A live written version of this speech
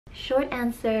Short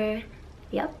answer,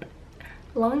 yep.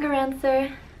 Longer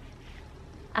answer,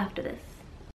 after this.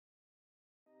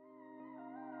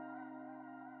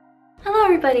 Hello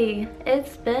everybody!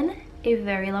 It's been a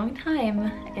very long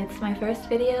time. It's my first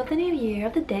video of the new year,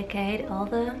 of the decade, all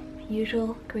the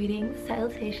usual greetings,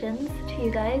 salutations to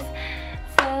you guys.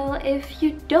 So if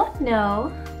you don't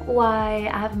know why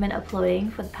I haven't been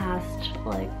uploading for the past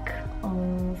like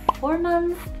 4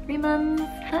 months, 3 months,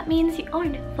 that means you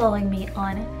aren't following me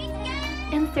on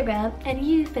Instagram and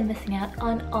you've been missing out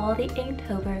on all the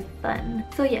Inktober fun.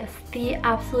 So yes, the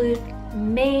absolute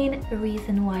main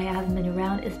reason why I haven't been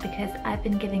around is because I've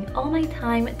been giving all my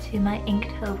time to my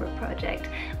Inktober project,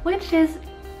 which is,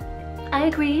 I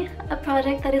agree, a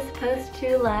project that is supposed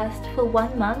to last for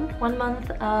 1 month. 1 month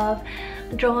of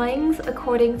drawings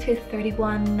according to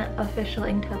 31 official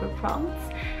Inktober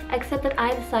prompts, except that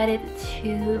I decided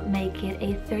to make it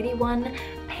a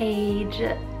 31-page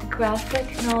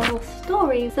graphic novel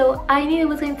story. So I knew it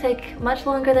was going to take much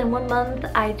longer than 1 month.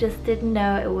 I just didn't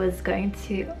know it was going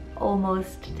to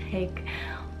almost take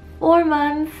 4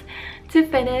 months to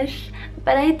finish,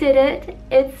 but I did it.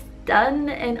 It's done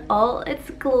in all its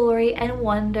glory and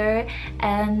wonder,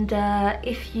 and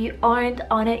if you aren't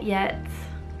on it yet,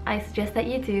 I suggest that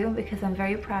you do, because I'm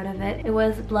very proud of it. It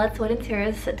was blood, sweat and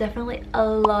tears, definitely a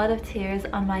lot of tears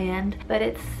on my end, but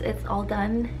it's all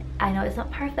done. I know it's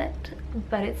not perfect,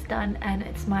 but it's done, and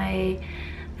it's my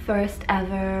first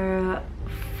ever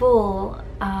full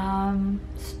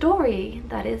story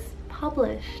that is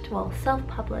published, well,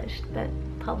 self-published, but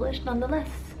published nonetheless,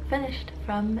 finished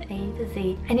from A to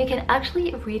Z. And you can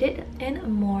actually read it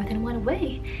in more than one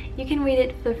way. You can read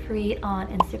it for free on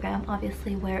Instagram,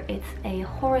 obviously, where it's a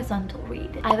horizontal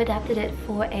read. I've adapted it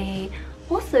for a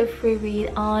also free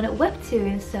read on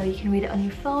Webtoon, so you can read it on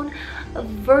your phone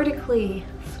vertically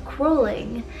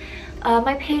scrolling.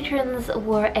 My patrons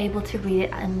were able to read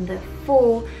it in the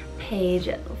full page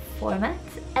format,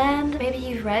 and maybe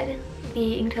you've read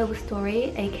the Inktober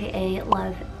story, aka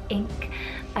Love Ink,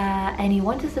 and you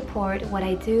want to support what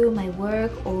I do, my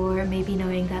work, or maybe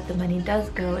knowing that the money does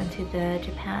go into the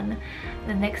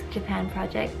next Japan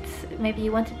project, maybe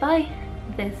you want to buy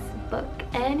this book,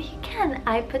 and you can.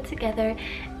 I put together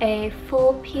a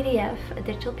full PDF, a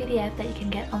digital PDF that you can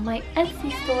get on my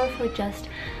Etsy store for just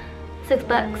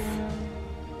 $6.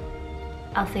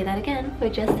 I'll say that again, for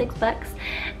just $6,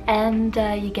 and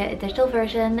you get a digital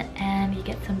version and you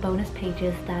get some bonus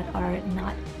pages that are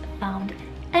not found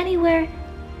anywhere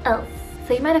else.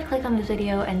 So you might have clicked on this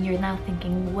video and you're now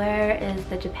thinking, where is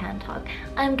the Japan talk?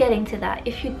 I'm getting to that.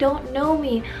 If you don't know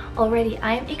me already,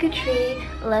 I'm IkuTree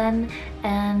Len,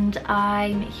 and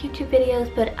I make YouTube videos,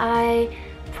 but I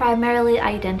primarily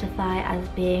identify as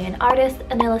being an artist,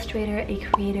 an illustrator, a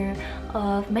creator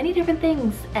of many different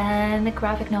things, and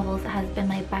graphic novels has been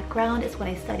my background. It's what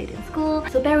I studied in school.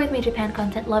 So bear with me, Japan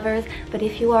content lovers, but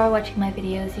if you are watching my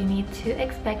videos, you need to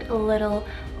expect a little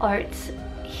art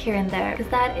here and there,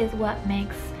 because that is what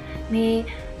makes me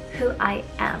who I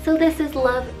am. So this is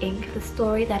Love Ink, the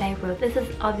story that I wrote. This is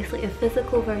obviously a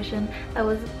physical version that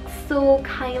was so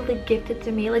kindly gifted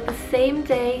to me. Like the same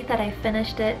day that I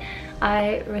finished it,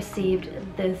 I received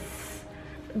this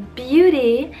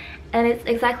beauty, and it's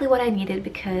exactly what I needed,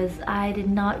 because I did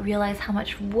not realize how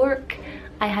much work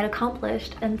I had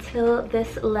accomplished until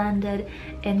this landed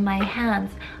in my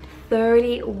hands.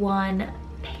 31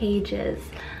 pages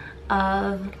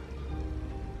of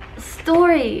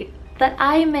story that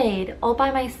I made all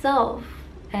by myself.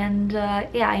 And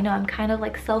yeah, I know I'm kind of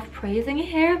like self-praising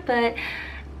here, but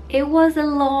it was a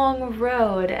long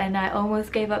road and I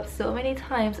almost gave up so many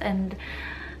times, and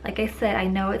like I said, I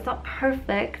know it's not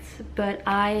perfect, but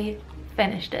I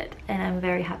finished it and I'm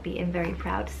very happy and very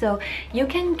proud. So you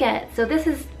can get, so this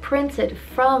is printed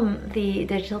from the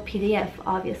digital PDF,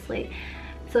 obviously.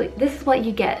 So this is what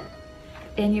you get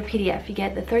in your PDF. You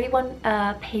get the 31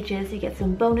 pages, you get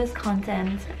some bonus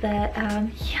content that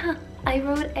yeah, I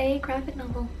wrote a graphic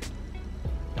novel,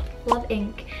 Love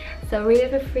Ink. So read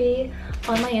it for free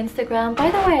on my Instagram.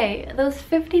 By the way, those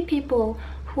 50 people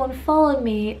who unfollowed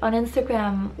me on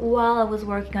Instagram while I was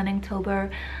working on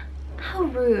Inktober, how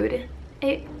rude.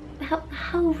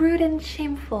 How rude and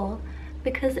shameful,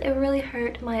 because it really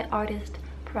hurt my artist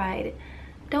pride.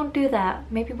 Don't do that.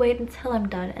 Maybe wait until I'm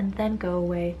done and then go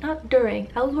away. Not during.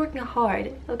 I was working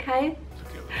hard, okay?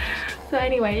 So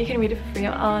anyway, you can read it for free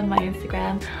on my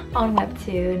Instagram, on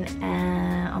Webtoon,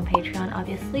 and on Patreon,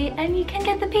 obviously. And you can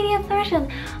get the PDF version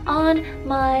on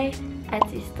my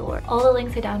Etsy store. All the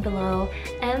links are down below.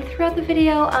 And throughout the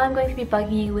video, I'm going to be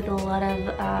bugging you with a lot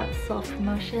of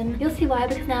self-promotion. You'll see why,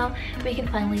 because now we can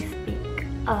finally speak.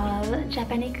 of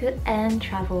Japaniku and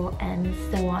travel and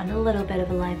so on. A little bit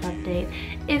of a life update,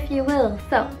 if you will.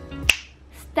 So,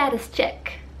 status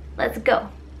check. Let's go.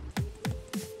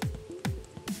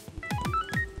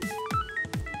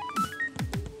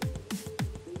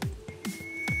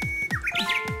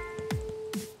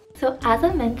 So as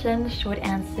I mentioned, short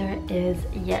answer is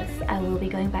yes, I will be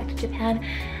going back to Japan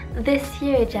this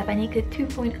year. Japaniku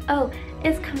 2.0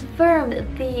 is confirmed.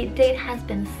 The date has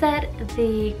been set,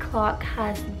 the clock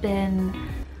has been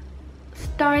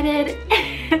started,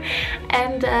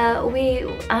 and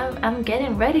I'm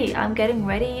getting ready. I'm getting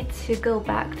ready to go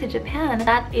back to Japan.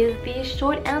 That is the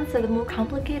short answer. The more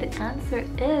complicated answer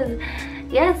is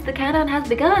yes, the countdown has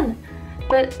begun,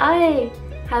 but I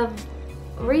have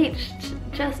reached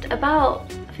just about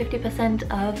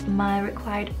 50% of my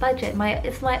required budget.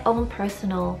 It's my own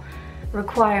personal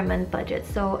requirement budget,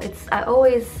 so I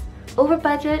always over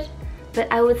budget,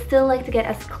 but I would still like to get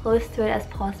as close to it as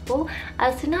possible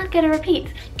as to not get a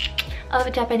repeat of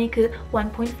Japaniku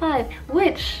 1.5,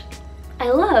 which I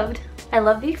loved. I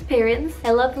love the experience,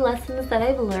 I love the lessons that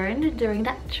I've learned during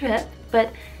that trip,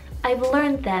 but I've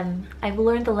learned them. I've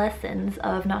learned the lessons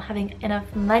of not having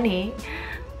enough money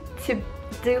to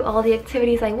do all the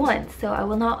activities I want, so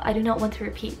I do not want to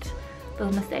repeat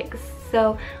those mistakes.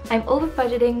 So I'm over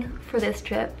budgeting for this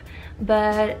trip,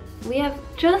 but we have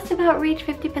just about reached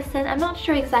 50%. I'm not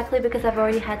sure exactly because I've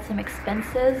already had some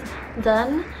expenses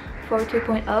done for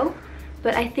 2.0,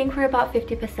 but I think we're about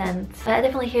 50%. I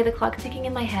definitely hear the clock ticking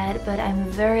in my head, but I'm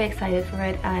very excited for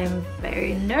it. I'm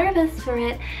very nervous for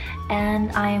it,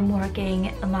 and I'm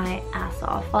working my ass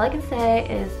off. All I can say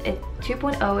is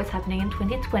 2.0 is happening in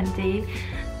 2020.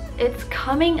 It's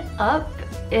coming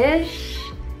up-ish,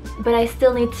 but I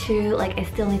still need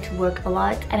to work a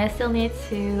lot, and I still need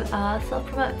to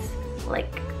self-promote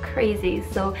like crazy.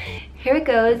 So here it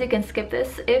goes. You can skip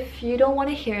this if you don't want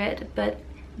to hear it, but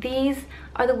these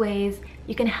are the ways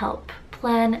you can help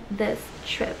plan this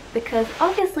trip, because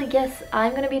obviously, yes,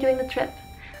 I'm gonna be doing the trip,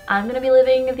 I'm gonna be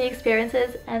living the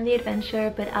experiences and the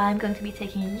adventure, but I'm going to be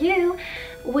taking you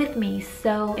with me.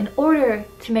 So in order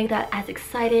to make that as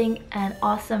exciting and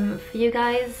awesome for you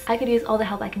guys, I could use all the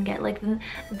help I can get. Like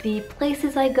the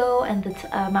places I go and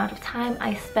the amount of time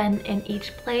I spend in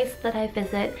each place that I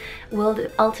visit will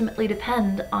ultimately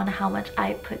depend on how much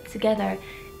I put together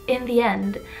in the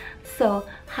end. So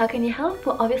how can you help?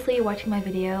 Well, obviously you're watching my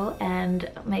video and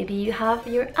maybe you have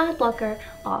your ad blocker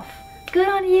off. Good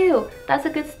on you! That's a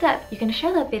good step. You can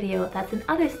share that video, that's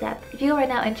another step. If you go right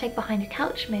now and check behind your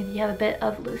couch, maybe you have a bit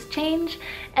of loose change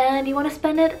and you want to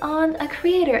spend it on a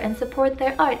creator and support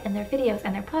their art and their videos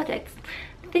and their projects.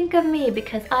 Think of me,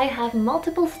 because I have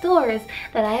multiple stores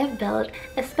that I have built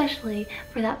especially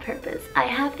for that purpose. I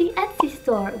have the Etsy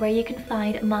store where you can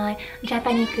find my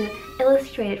Japaniku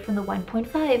illustrated from the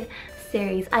 1.5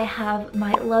 series. I have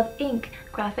my Love Inc.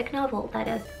 graphic novel that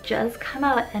has just come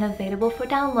out and available for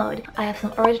download. I have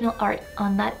some original art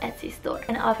on that Etsy store.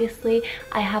 And obviously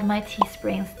I have my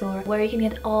Teespring store where you can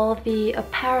get all the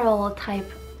apparel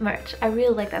type merch. I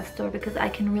really like that store because I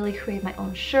can really create my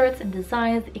own shirts and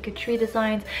designs, the IkuTree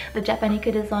designs, the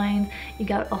Japaniku designs. You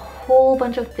got a whole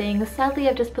bunch of things. Sadly,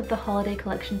 I've just put the holiday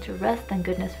collection to rest. Thank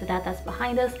goodness for that. That's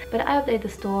behind us. But I update the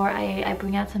store. I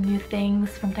bring out some new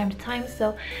things from time to time,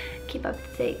 so keep up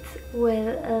to date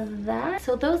with that.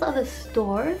 So those are the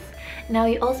stores. Now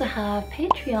you also have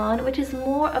Patreon, which is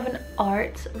more of an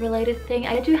art related thing.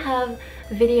 I do have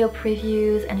video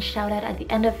previews and shout out at the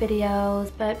end of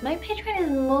videos, but my Patreon is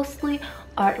mostly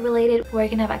art related, where you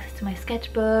can have access to my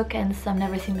sketchbook and some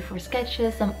never seen before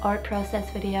sketches, some art process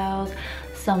videos,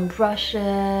 some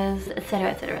brushes, etc,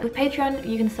 etc. With Patreon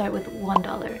you can start with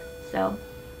 $1, so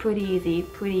pretty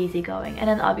easy going. And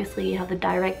then obviously you have the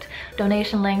direct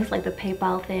donation links like the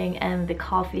PayPal thing and the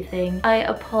coffee thing. I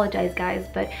apologize guys,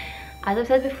 but as I've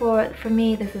said before, for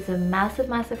me this is a massive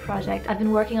project. I've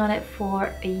been working on it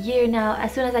for a year now.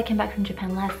 As soon as I came back from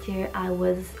Japan last year, I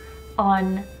was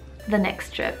on the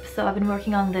next trip. So I've been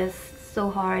working on this so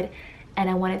hard and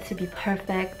I want it to be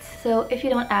perfect. So if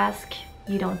you don't ask,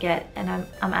 you don't get, and I'm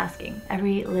asking.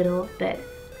 Every little bit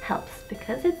helps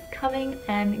because it's coming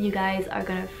and you guys are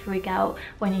gonna freak out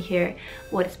when you hear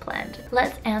what is planned.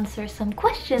 Let's answer some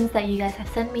questions that you guys have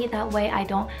sent me. That way I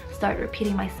don't start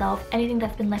repeating myself. Anything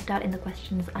that's been left out in the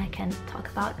questions I can talk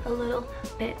about a little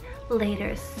bit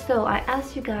later. So I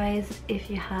asked you guys if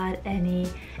you had any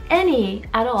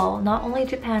at all, not only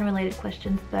Japan related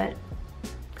questions, but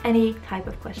any type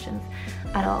of questions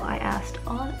at all. I asked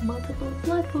on multiple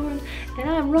platforms and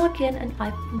I'm rocking an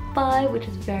iPhone 5, which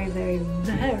is very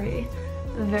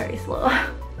slow.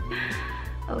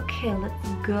 Okay, let's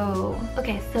go.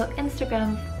 Okay, so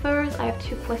Instagram first. I have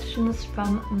 2 questions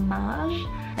from Maj.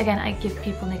 Again, I give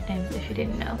people nicknames if you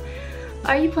didn't know.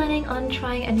 Are you planning on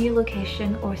trying a new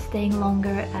location or staying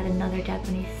longer at another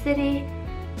Japanese city?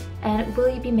 And will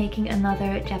you be making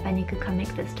another Japaniku comic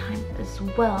this time as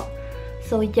well?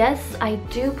 So yes, I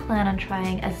do plan on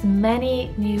trying as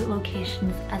many new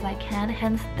locations as I can,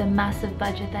 hence the massive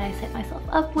budget that I set myself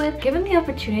up with. Given the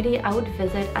opportunity, I would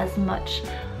visit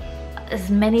as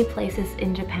many places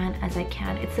in Japan as I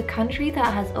can. It's a country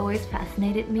that has always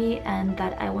fascinated me and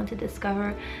that I want to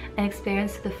discover and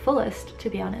experience to the fullest, to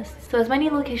be honest. So as many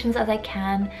locations as I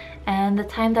can, and the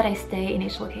time that I stay in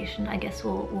each location I guess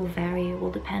will vary,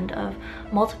 will depend of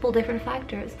multiple different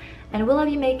factors. And will I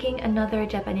be making another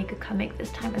Japaniku comic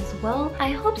this time as well?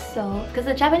 I hope so, because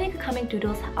the Japaniku comic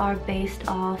doodles are based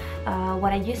off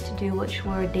what I used to do, which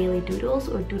were daily doodles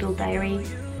or doodle diary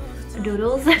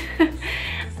doodles.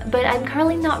 But I'm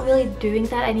currently not really doing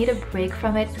that. I need a break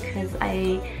from it because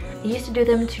I used to do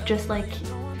them to just like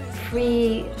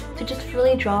freely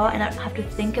draw and not have to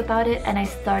think about it, and I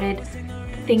started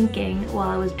thinking while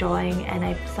I was drawing and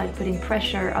I started putting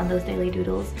pressure on those daily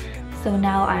doodles. So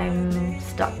now I'm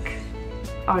stuck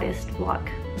artist block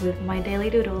with my daily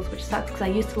doodles, which sucks because I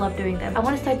used to love doing them. I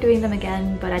want to start doing them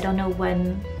again, but I don't know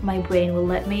when my brain will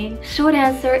let me. Short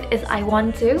answer is I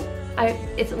want to.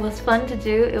 It was fun to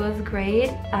do, it was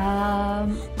great.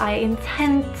 I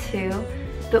intend to,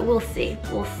 but we'll see.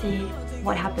 We'll see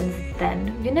what happens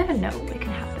then. You never know, it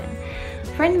can happen.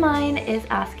 Friend mine is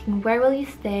asking, where will you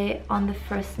stay on the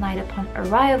first night upon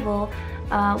arrival?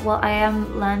 Well, I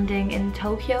am landing in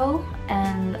Tokyo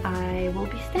and I will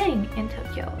be staying in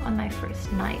Tokyo on my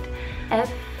first night.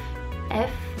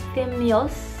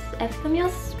 Efthymios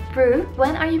Brew,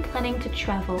 when are you planning to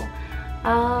travel?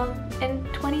 In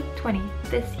 2020,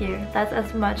 this year. That's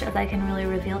as much as I can really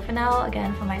reveal for now,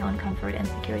 again for my own comfort and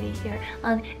security here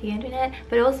on the internet,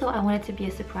 but also I want it to be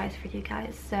a surprise for you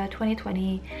guys. So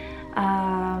 2020,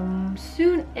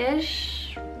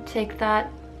 soon-ish, take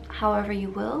that however you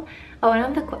will. Oh,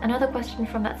 another question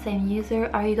from that same user,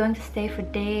 are you going to stay for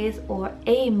days or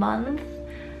a month?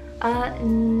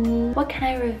 What can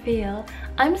I reveal?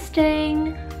 I'm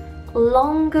staying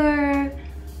longer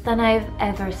than I've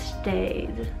ever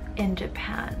stayed in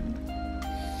Japan.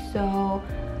 So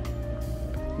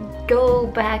go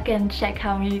back and check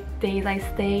how many days I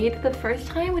stayed the first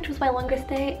time, which was my longest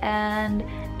stay, and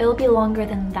it'll be longer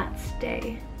than that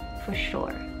stay for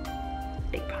sure.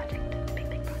 Big project, big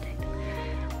project.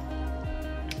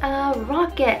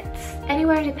 Rockets.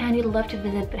 Anywhere in Japan you'd love to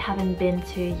visit but haven't been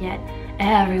to yet?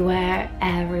 Everywhere.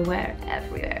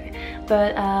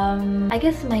 But I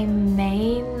guess my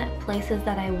main places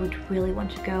that I would really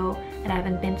want to go and I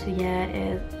haven't been to yet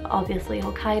is obviously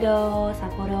Hokkaido,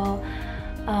 Sapporo.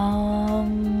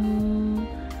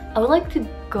 I would like to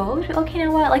go to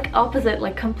Okinawa, like opposite,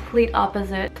 like complete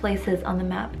opposite places on the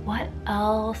map. What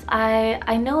else?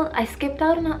 I know I skipped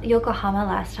out on Yokohama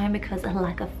last time because of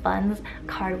lack of funds.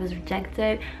 Card was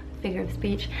rejected. Figure of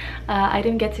speech. I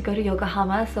didn't get to go to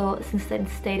Yokohama, so since then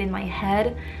stayed in my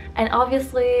head. And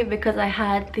obviously because I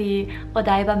had the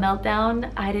Odaiba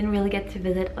meltdown, I didn't really get to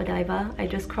visit Odaiba. I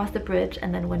just crossed the bridge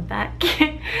and then went back.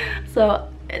 So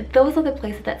those are the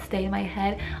places that stay in my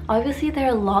head. Obviously there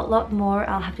are a lot more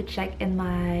I'll have to check in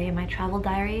my travel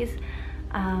diaries.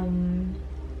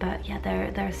 But yeah,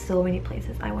 there are so many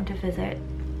places I want to visit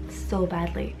so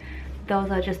badly.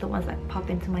 Those are just the ones that pop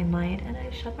into my mind, and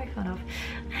I shut my phone off.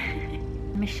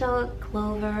 Michelle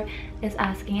Clover is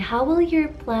asking, how will your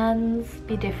plans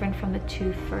be different from the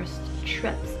 2 first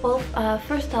trips? Well,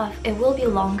 first off, it will be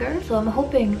longer, so I'm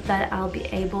hoping that I'll be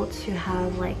able to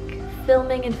have like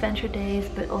filming adventure days,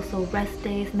 but also rest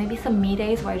days, maybe some me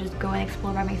days where I just go and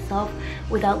explore by myself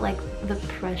without like the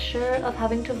pressure of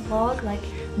having to vlog, like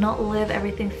not live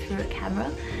everything through a camera.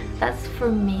 That's for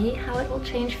me how it will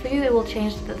change. For you it will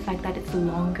change the fact that it's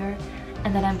longer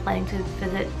and that I'm planning to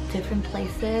visit different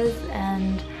places,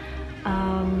 and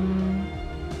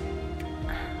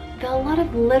there are a lot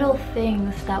of little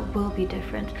things that will be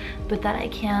different but that I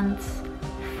can't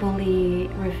fully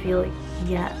reveal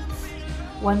yet.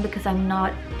 One, because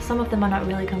some of them are not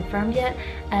really confirmed yet,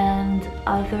 and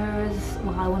others,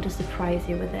 well, I want to surprise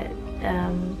you with it.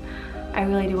 I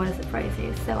really do want to surprise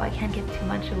you, so I can't give too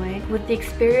much away. With the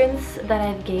experience that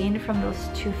I've gained from those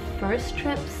 2 first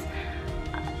trips,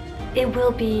 it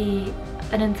will be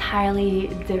an entirely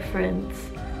different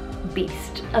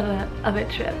beast of a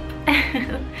trip.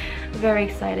 Very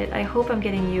excited. I hope I'm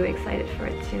getting you excited for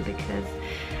it too, because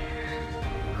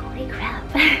holy crap.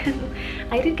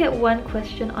 I did get one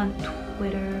question on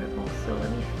Twitter also. Let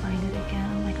me find it again.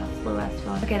 Oh my god, slow ass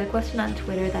phone. Okay, the question on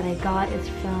Twitter that I got is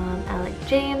from Alec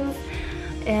James,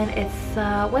 and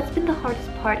it's what's been the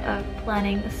hardest part of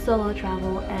planning solo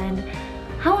travel, and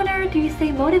how on earth do you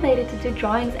stay motivated to do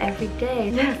drawings every day?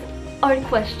 Yes, art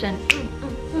question.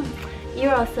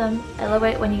 You're awesome. I love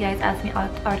it when you guys ask me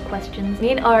art questions.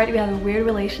 Me and art, we have a weird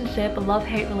relationship, a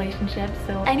love-hate relationship,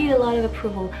 so I need a lot of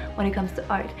approval when it comes to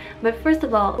art. But first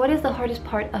of all, what is the hardest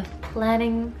part of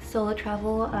planning solo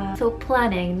travel? So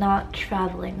planning, not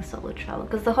traveling solo travel,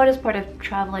 because the hardest part of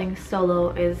traveling solo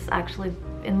is actually,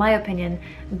 in my opinion,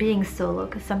 being solo,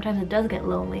 because sometimes it does get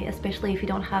lonely, especially if you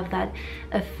don't have that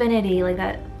affinity, like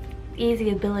that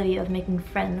easy ability of making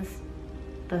friends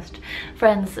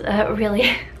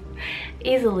really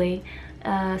easily.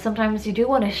 Sometimes you do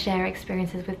want to share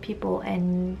experiences with people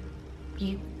and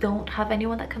you don't have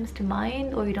anyone that comes to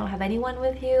mind, or you don't have anyone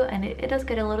with you, and it does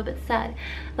get a little bit sad.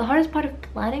 The hardest part of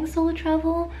planning solo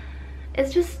travel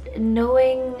is just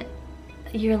knowing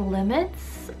your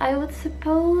limits, I would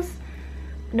suppose.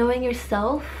 Knowing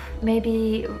yourself,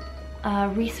 maybe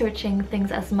researching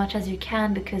things as much as you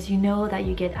can, because you know that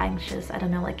you get anxious, I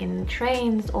don't know, like in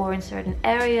trains or in certain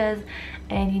areas,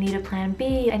 and you need a plan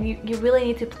B, and you really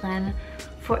need to plan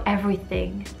for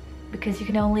everything, because you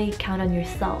can only count on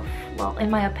yourself. Well,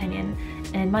 in my opinion,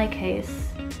 and in my case,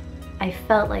 I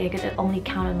felt like I could only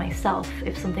count on myself.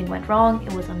 If something went wrong,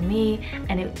 it was on me,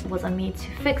 and it was on me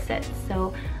to fix it.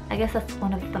 So I guess that's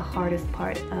one of the hardest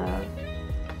part of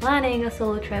planning a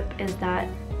solo trip, is that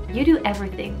you do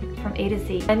everything from A to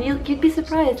Z, and you'd be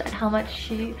surprised at how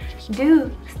much you do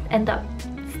end up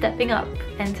stepping up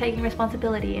and taking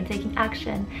responsibility and taking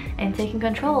action and taking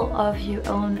control of your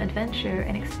own adventure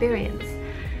and experience,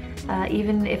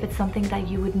 even if it's something that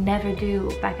you would never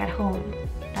do back at home.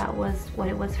 That was what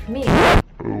it was for me. I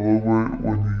love it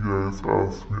when you guys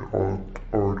ask me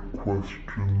art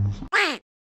questions.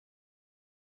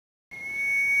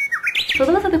 So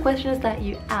those are the questions that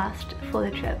you asked for the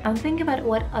trip. I'm thinking about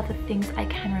what other things I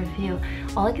can reveal.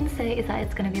 All I can say is that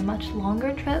it's going to be a much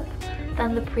longer trip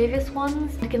than the previous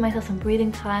ones. To give myself some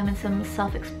breathing time and some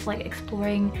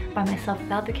exploring by myself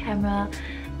without the camera,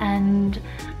 and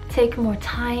take more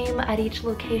time at each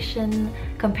location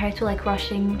compared to like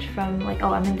rushing from like,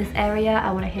 oh, I'm in this area,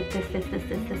 I want to hit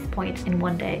this point in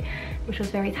one day, which was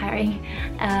very tiring.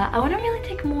 I want to really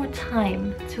take more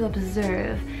time to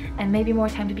observe, and maybe more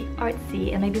time to be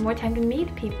artsy, and maybe more time to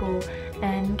meet people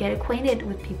and get acquainted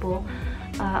with people,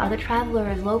 other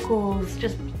travelers, locals,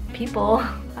 just people.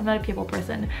 I'm not a people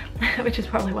person, which is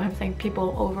probably why I'm saying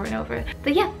people over and over.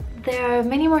 But yeah, there are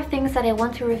many more things that I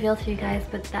want to reveal to you guys,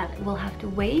 but that will have to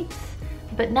wait.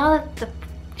 But now that the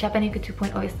Japaniku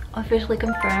 2.0 is officially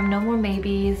confirmed, no more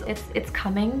maybes, it's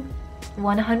coming.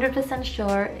 100%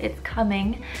 sure it's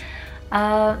coming.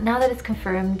 Now that it's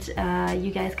confirmed,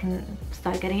 you guys can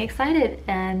start getting excited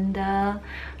and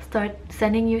start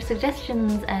sending your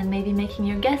suggestions and maybe making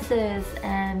your guesses,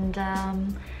 and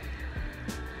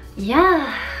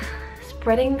yeah,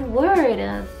 spreading the word.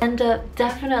 And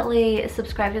definitely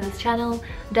subscribe to this channel,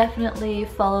 definitely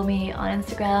follow me on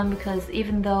Instagram, because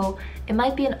even though it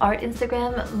might be an art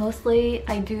Instagram, mostly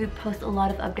I do post a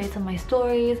lot of updates on my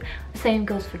stories. Same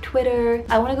goes for Twitter.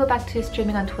 I want to go back to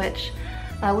streaming on Twitch,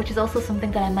 which is also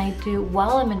something that I might do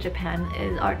while I'm in Japan,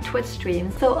 is our Twitch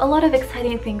streams. So a lot of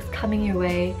exciting things coming your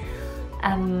way.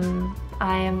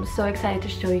 I am so excited to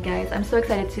show you guys. I'm so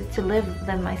excited to live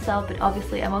them myself, but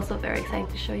obviously I'm also very excited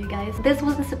to show you guys. This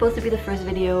wasn't supposed to be the first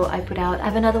video I put out. I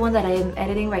have another one that I am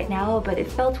editing right now, but it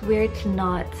felt weird to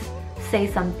not say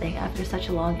something after such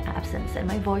a long absence, and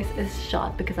my voice is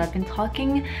shot because I've been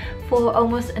talking for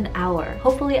almost an hour.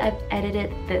 Hopefully I've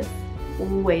edited this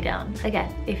way down.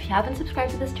 Again, if you haven't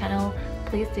subscribed to this channel,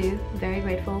 please do. Very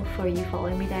grateful for you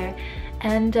following me there.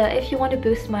 And if you want to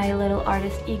boost my little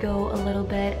artist ego a little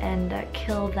bit and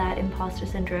kill that imposter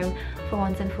syndrome for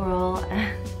once and for all,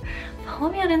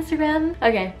 follow me on Instagram.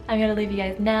 Okay, I'm gonna leave you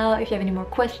guys now. If you have any more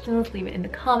questions, leave it in the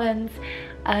comments.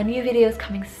 New videos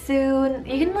coming soon.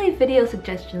 You can leave video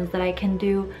suggestions that I can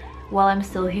do while I'm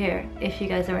still here, if you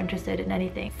guys are interested in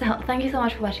anything. So thank you so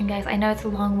much for watching, guys. I know it's a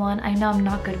long one. I know I'm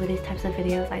not good with these types of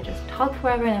videos. I just talk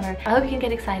forever and ever. I hope you can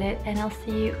get excited, and I'll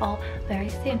see you all very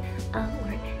soon.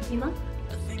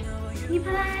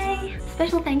 Bye!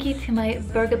 Special thank you to my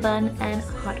burger bun and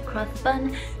hot cross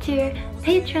bun tier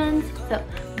patrons. So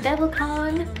Devil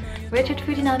Kong, Richard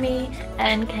Fujinami,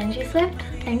 and Kenji Swift.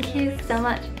 Thank you so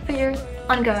much for your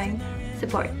ongoing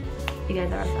support. You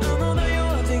guys are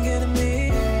awesome.